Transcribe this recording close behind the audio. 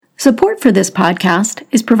Support for this podcast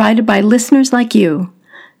is provided by listeners like you.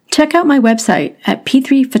 Check out my website at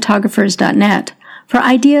p3photographers.net for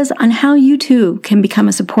ideas on how you too can become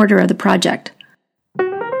a supporter of the project.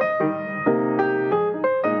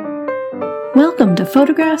 Welcome to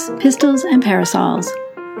Photographs, Pistols, and Parasols,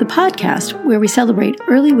 the podcast where we celebrate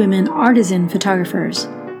early women artisan photographers.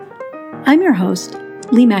 I'm your host,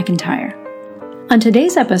 Lee McIntyre. On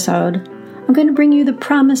today's episode, I'm going to bring you the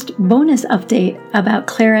promised bonus update about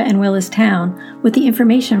Clara and Willis Town with the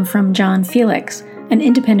information from John Felix, an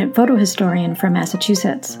independent photo historian from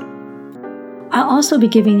Massachusetts. I'll also be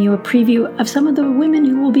giving you a preview of some of the women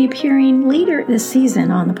who will be appearing later this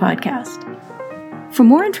season on the podcast. For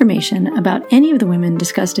more information about any of the women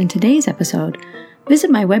discussed in today's episode,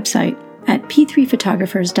 visit my website at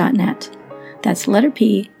p3photographers.net. That's letter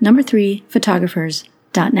P, number 3,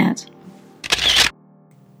 photographers.net.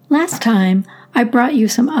 Last time, I brought you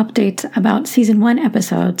some updates about Season 1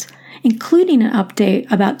 episodes, including an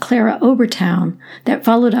update about Clara Obertown that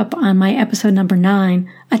followed up on my episode number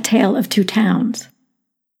 9, A Tale of Two Towns.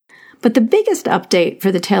 But the biggest update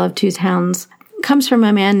for The Tale of Two Towns comes from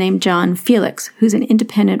a man named John Felix, who's an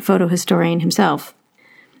independent photo historian himself.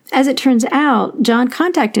 As it turns out, John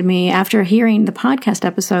contacted me after hearing the podcast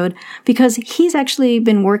episode because he's actually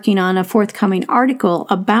been working on a forthcoming article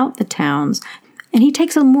about the towns, and he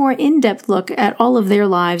takes a more in-depth look at all of their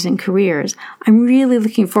lives and careers. I'm really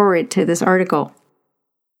looking forward to this article.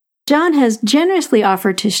 John has generously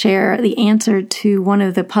offered to share the answer to one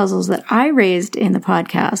of the puzzles that I raised in the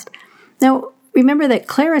podcast. Now, remember that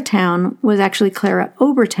Clara Town was actually Clara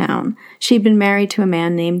Obertown. She'd been married to a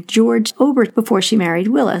man named George Ober before she married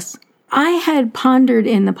Willis. I had pondered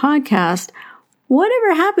in the podcast,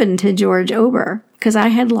 whatever happened to George Ober? Because I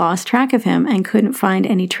had lost track of him and couldn't find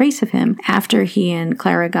any trace of him after he and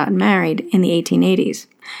Clara got married in the 1880s.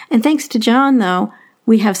 And thanks to John, though,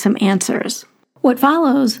 we have some answers. What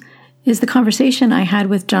follows is the conversation I had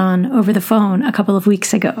with John over the phone a couple of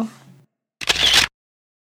weeks ago.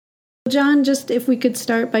 John, just if we could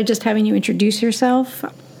start by just having you introduce yourself.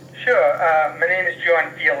 Sure. My name is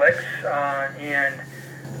John Felix, and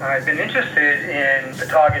I've been interested in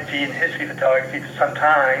photography and history photography for some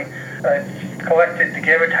time. I've collected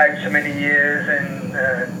daguerreotypes for many years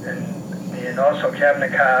and also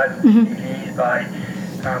cabinet cards and DVDs by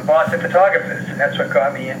Boston photographers. And that's what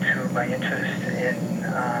got me into my interest in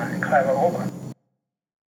Clara Ober.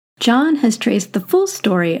 John has traced the full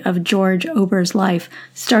story of George Ober's life,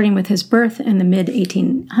 starting with his birth in the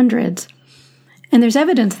mid-1800s. And there's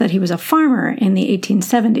evidence that he was a farmer in the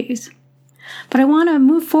 1870s. But I want to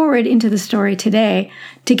move forward into the story today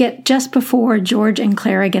to get just before George and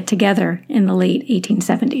Clara get together in the late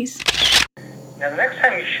 1870s. Now, the next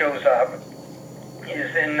time he shows up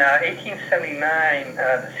is in 1879,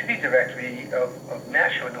 the city directory of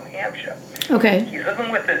Nashua, New Hampshire. Okay. He's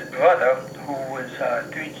living with his brother, who was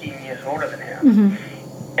 13 years older than him.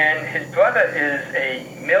 And his brother is a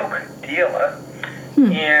milk dealer,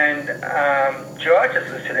 and George is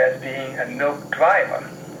listed as being a milk driver.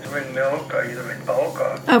 In milk, or either in bulk,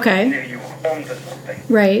 or near your homes or something.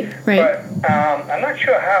 Right. But I'm not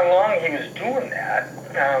sure how long he was doing that,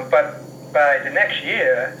 but by the next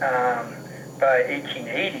year, by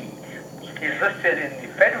 1880, he's listed in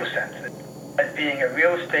the federal census as being a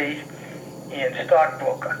real estate and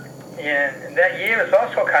stockbroker. And that year is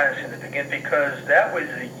also kind of significant because that was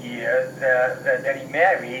the year that he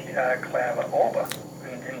married Clara Ober.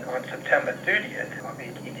 And on September 30th of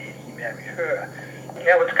 1880, he married her.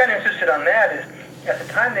 Now, what's kind of interesting on that is, at the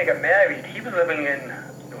time they got married, he was living in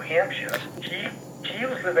New Hampshire. She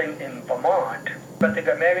was living in Vermont, but they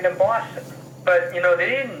got married in Boston. But, you know, they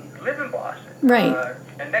didn't live in Boston. Right.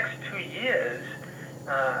 The next 2 years,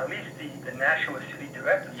 at least the Nashua City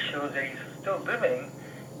Directory shows that he's still living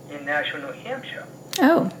in Nashua, New Hampshire.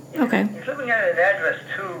 Oh, okay. He's living at an address,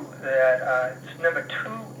 too, that it's number 2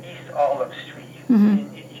 East Olive Street.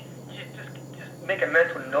 Make a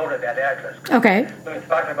mental note of that address. Okay. We'll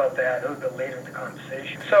talk about that a little bit later in the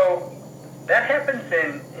conversation. So that happens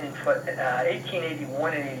in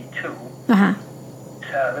 1881 and 82.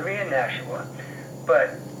 Living in Nashua. But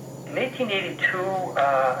in 1882,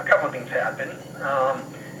 a couple of things happen.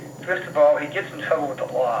 First of all, he gets in trouble with the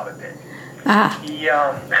law a bit. He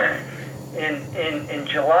in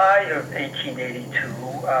July of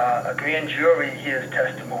 1882, a grand jury hears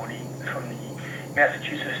testimony from the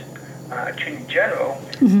Massachusetts Attorney General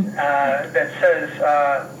that says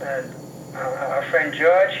our friend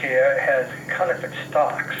George here has counterfeit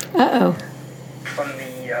stocks from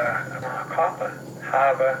the Copper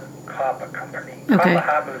Harbor Copper Company. Okay. Copper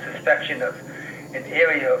Harbor is a section of an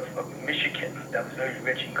area of Michigan that was very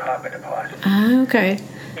rich in copper deposits. Okay.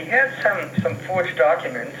 He had some forged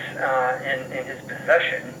documents in his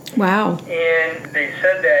possession. Wow. And they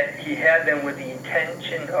said that he had them with the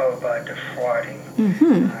intention of defrauding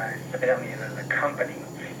evidently the company.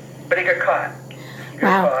 But he got caught.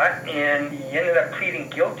 Caught, and he ended up pleading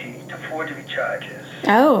guilty to forgery charges.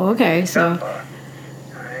 Oh, okay. So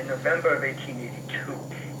in November of 1882.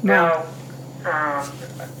 Wow. Now, I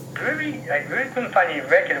really couldn't find any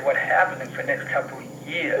record of what happened for the next couple of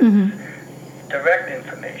years, direct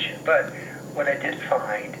information. But what I did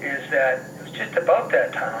find is that it was just about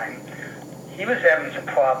that time he was having some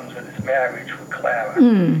problems with his marriage with Clara,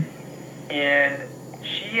 and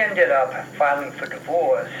she ended up filing for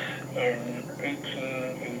divorce in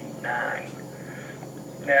 1889.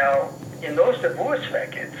 Now, in those divorce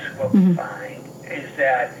records, what we find is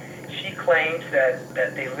that she claims that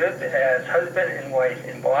they lived as husband and wife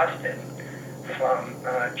in Boston from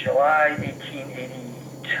July 1882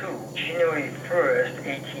 to January 1st,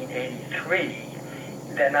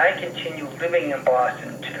 1883. Then I continue living in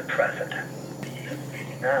Boston to the present,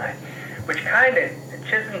 1889. Which kind of, it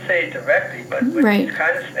doesn't say it directly, but what it's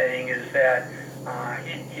kind of saying is that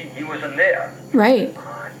he wasn't there. Right.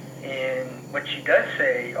 And what she does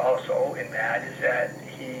say also in that is that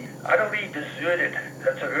he utterly deserted,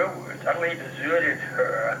 that's her words, utterly deserted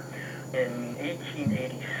her in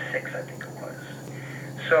 1886, I think it was.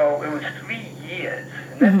 So it was 3 years,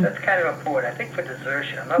 and that's kind of important, I think, for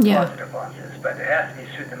desertion. I'm not positive on this, but it has to be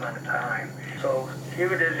a certain amount of time. So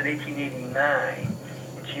here it is in 1889,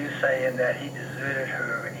 and she was saying that he deserted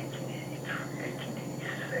her in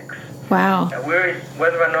 1886. Wow. Now,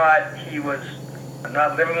 whether or not he was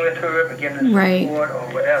not living with her, beginning to support, or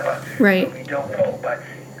whatever, we don't know. But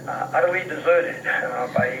utterly deserted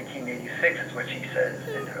by 1886 is what she says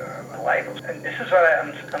in her life. And this is what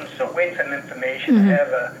I'm still waiting for some information. I have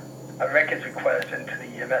a records request into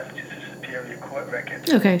the Massachusetts Superior Court records,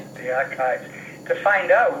 the archives, to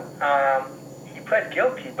find out. He pled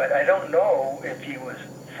guilty, but I don't know if he was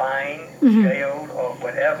fined, jailed, or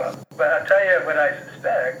whatever. But I'll tell you what I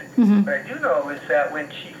suspect. What I do know is that when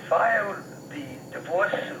she filed the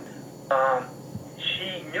divorce suit,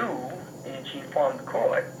 she knew, and she informed the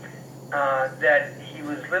court, that he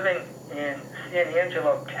was living in San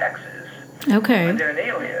Angelo, Texas, under an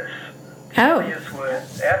alias. The alias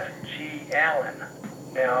was F.G. Allen.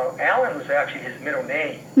 Now, Allen was actually his middle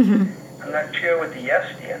name. I'm not sure what the F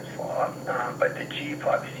stands for, but the G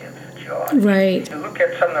probably stands for George. Right. If you look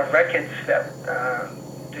at some of the records that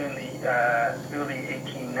during the early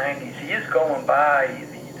 1890s, he is going by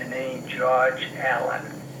the name George Allen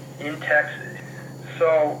in Texas.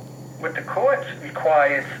 So what the courts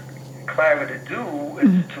required Clara to do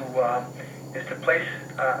is to place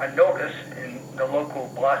a notice in the local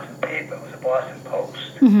Boston paper. It was a Boston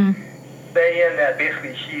Post. Saying that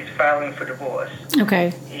basically she's filing for divorce.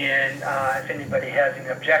 Okay. And if anybody has any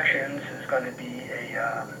objections, there's going to be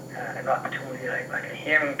an opportunity, like a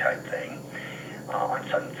hearing type thing, on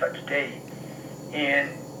such and such date.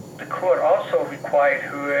 And the court also required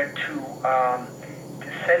her to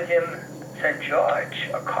send George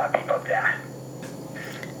a copy of that,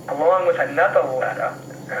 along with another letter,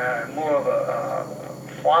 more of a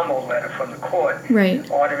formal letter from the court,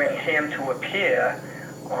 ordering him to appear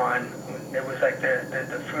on. It was like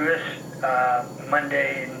the first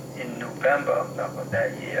Monday in November of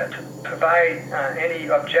that year to provide any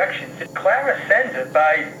objections. Clara sends it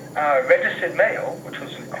by registered mail, which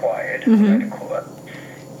was required by the court,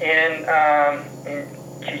 and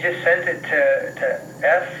she just sent it to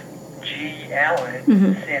F.G. Allen,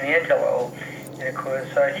 San Angelo, and of course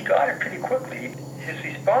he got it pretty quickly. His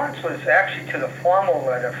response was actually to the formal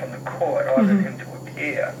letter from the court ordering him to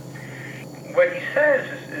appear. What he says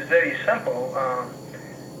is very simple,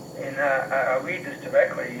 and I'll read this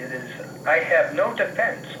directly. It is, I have no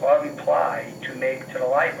defense or reply to make to the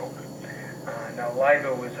libel. Now,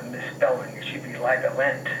 libel was a misspelling. It should be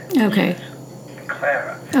libelent. Okay.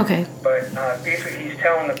 Clara. Okay. But basically he's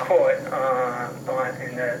telling the court in the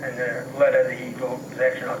letter that he wrote, it was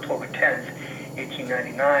actually on October 10th,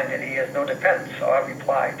 1899, that he has no defense or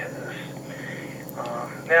reply to this.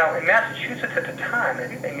 Now, in Massachusetts at the time, I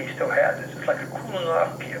think they may still have this, it's like a cooling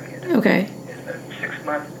off period. Okay. It's a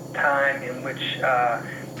 6-month time in which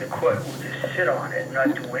the court will just sit on it,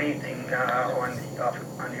 not do anything on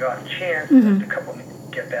the off chance that the couple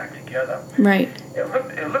get back together. Right.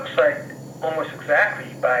 It looks like almost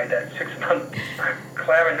exactly by that 6-month,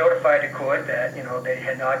 Clara notified the court that they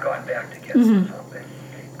had not gone back together or something.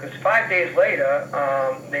 Because 5 days later,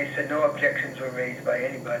 they said no objections were raised by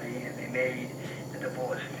anybody, and they made the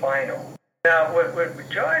divorce final. Now, what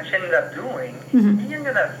George ended up doing, he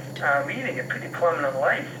ended up leading a pretty prominent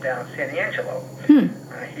life down San Angelo.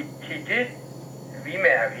 He did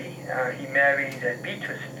remarry. He married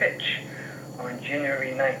Beatrice Fitch on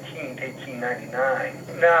January 19,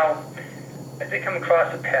 1899. Now, I did come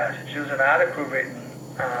across a passage. There was an article written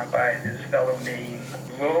by this fellow named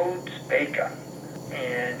Rhodes Baker.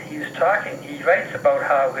 And he writes about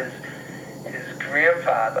how his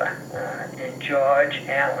grandfather and George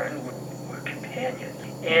Allen were companions.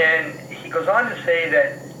 And he goes on to say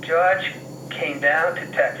that George came down to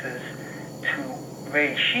Texas to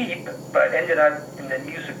raise sheep, but ended up in the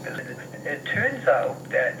music business. It turns out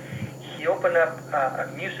that he opened up a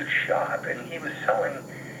music shop, and he was selling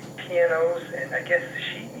pianos and I guess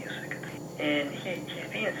sheet music. And he's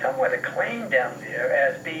being somewhat acclaimed down there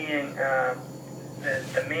as being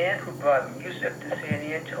the man who brought music to San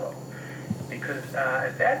Angelo. Because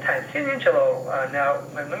at that time, San Angelo, now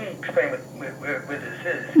let me explain where this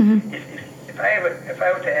is. If I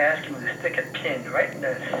were to ask you to stick a pin right in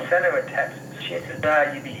the center of Texas, chances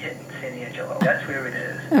are you'd be hitting San Angelo. That's where it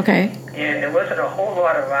is. Okay. And there wasn't a whole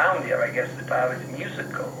lot around there, I guess, as far as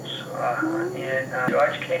music goes. And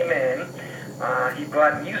George came in. He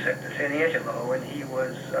brought music to San Angelo, and he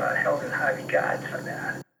was held in high regard for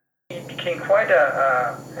that. He became quite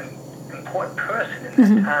an important person in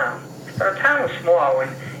that town. But the town was small,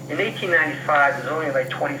 and in 1895, there's only like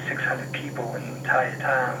 2,600 people in the entire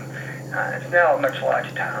town. It's now a much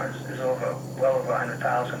larger town. There's well over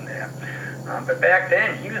 100,000 there. But back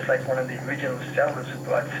then, he was like one of the original settlers who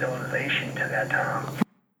brought civilization to that town.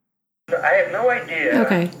 I have no idea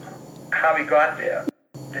how he got there.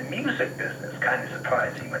 The music business kind of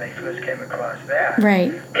surprised me when I first came across that.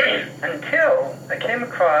 Right. Until I came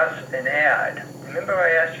across an ad. Remember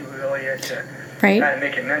I asked you earlier to kind of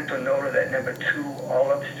make a mental note of that number 2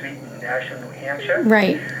 Olive Street in Nashua, New Hampshire?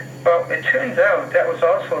 Right. Well, it turns out that was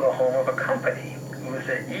also the home of a company. It was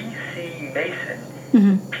an E.C. Mason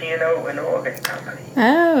piano and organ company.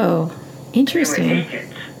 Oh, interesting. They were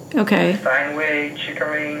agents. Okay. Steinway,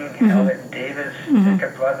 Chickering, Elliott and Davis,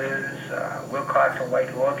 Decker Brothers, Wilcox and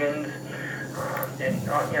White Organs.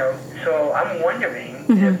 So I'm wondering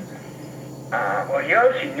if, he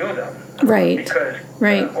obviously knew them. Right. Because,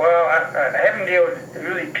 I haven't been able to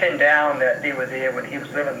really pin down that they were there when he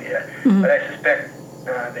was living there, but I suspect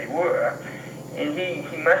they were. And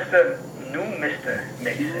he must have knew Mr.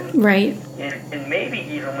 Mason. Right. And maybe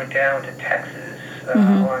even went down to Texas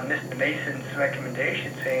on Mr. Mason's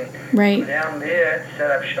recommendation, saying, go down there,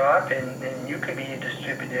 set up shop, and you can be a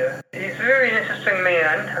distributor. He's a very interesting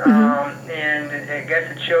man, and I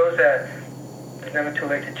guess it shows that it's never too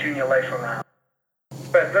late to turn your life around.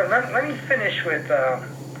 But let me finish with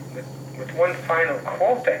one final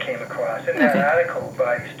quote that came across in that article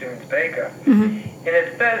by Stearns Baker. And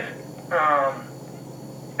it says,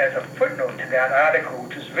 as a footnote to that article,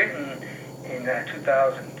 which was written in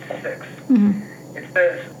 2006, it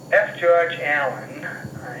says, F. George Allen,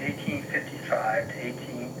 1855 to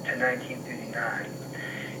 1939.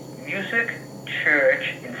 Music,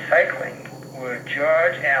 church, and cycling were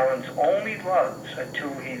George Allen's only loves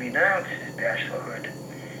until he renounced his bachelorhood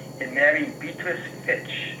and married Beatrice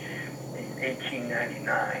Fitch in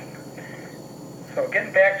 1899. So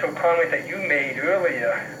getting back to a comment that you made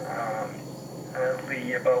earlier,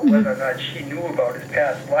 Lee, about whether or not she knew about his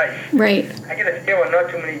past life. Right. I get a feeling not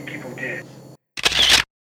too many people did.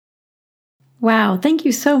 Wow, thank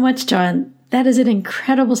you so much, John. That is an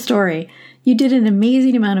incredible story. You did an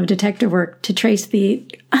amazing amount of detective work to trace the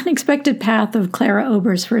unexpected path of Clara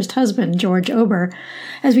Ober's first husband, George Ober,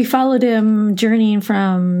 as we followed him journeying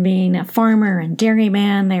from being a farmer and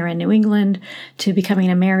dairyman there in New England to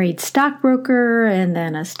becoming a married stockbroker and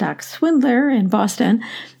then a stock swindler in Boston,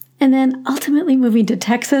 and then ultimately moving to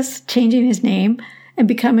Texas, changing his name, and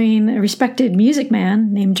becoming a respected music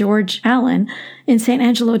man named George Allen in San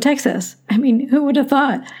Angelo, Texas. I mean, who would have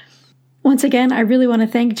thought? Once again, I really want to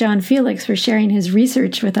thank John Felix for sharing his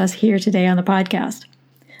research with us here today on the podcast.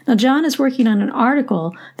 Now, John is working on an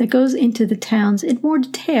article that goes into the towns in more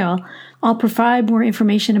detail. I'll provide more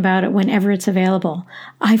information about it whenever it's available.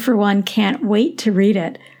 I, for one, can't wait to read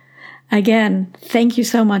it. Again, thank you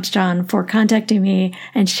so much, John, for contacting me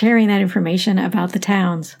and sharing that information about the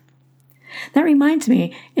towns. That reminds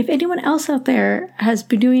me, if anyone else out there has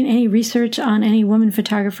been doing any research on any woman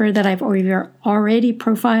photographer that I've already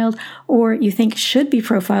profiled or you think should be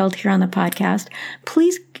profiled here on the podcast,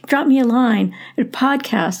 please drop me a line at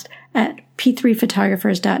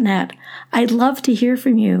podcast@p3photographers.net. I'd love to hear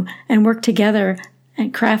from you and work together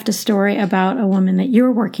and craft a story about a woman that you're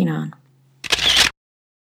working on.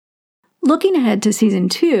 Looking ahead to Season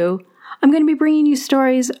 2, I'm going to be bringing you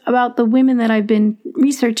stories about the women that I've been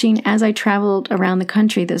researching as I traveled around the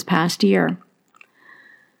country this past year.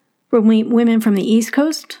 We'll meet women from the East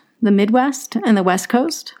Coast, the Midwest, and the West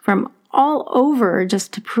Coast, from all over,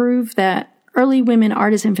 just to prove that early women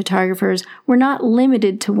artists and photographers were not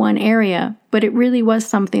limited to one area, but it really was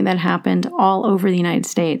something that happened all over the United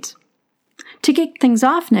States. To kick things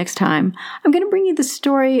off next time, I'm going to bring you the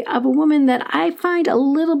story of a woman that I find a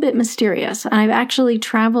little bit mysterious, and I've actually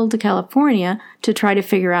traveled to California to try to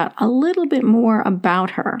figure out a little bit more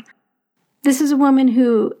about her. This is a woman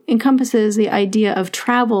who encompasses the idea of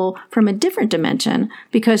travel from a different dimension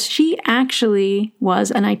because she actually was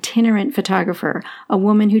an itinerant photographer, a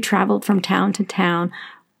woman who traveled from town to town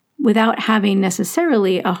without having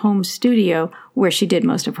necessarily a home studio where she did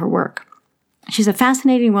most of her work. She's a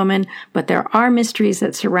fascinating woman, but there are mysteries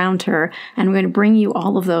that surround her, and we're going to bring you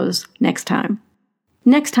all of those next time.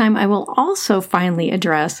 Next time, I will also finally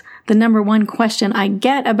address the number one question I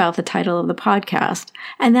get about the title of the podcast,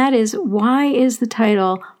 and that is, why is the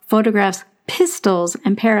title Photographs, Pistols,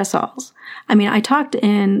 and Parasols? I mean, I talked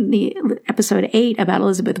in the episode 8 about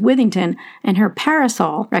Elizabeth Withington and her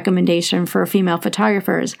parasol recommendation for female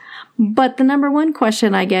photographers, but the number one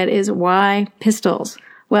question I get is, why pistols?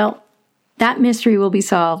 Well, that mystery will be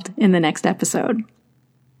solved in the next episode.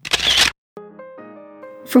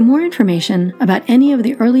 For more information about any of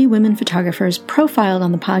the early women photographers profiled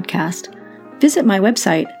on the podcast, visit my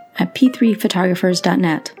website at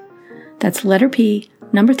p3photographers.net. That's letter P,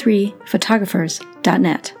 number 3,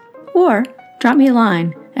 photographers.net. Or drop me a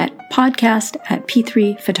line at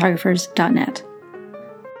podcast@p3photographers.net.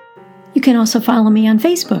 You can also follow me on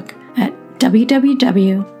Facebook at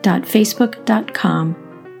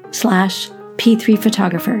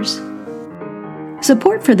www.facebook.com/p3photographers.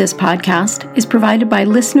 Support for this podcast is provided by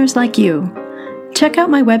listeners like you. Check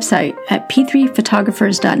out my website at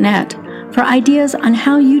p3photographers.net for ideas on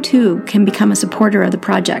how you too can become a supporter of the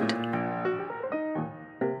project.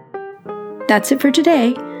 That's it for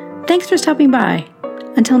today. Thanks for stopping by.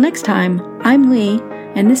 Until next time, I'm Lee,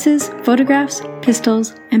 and this is Photographs,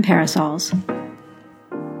 Pistols, and Parasols.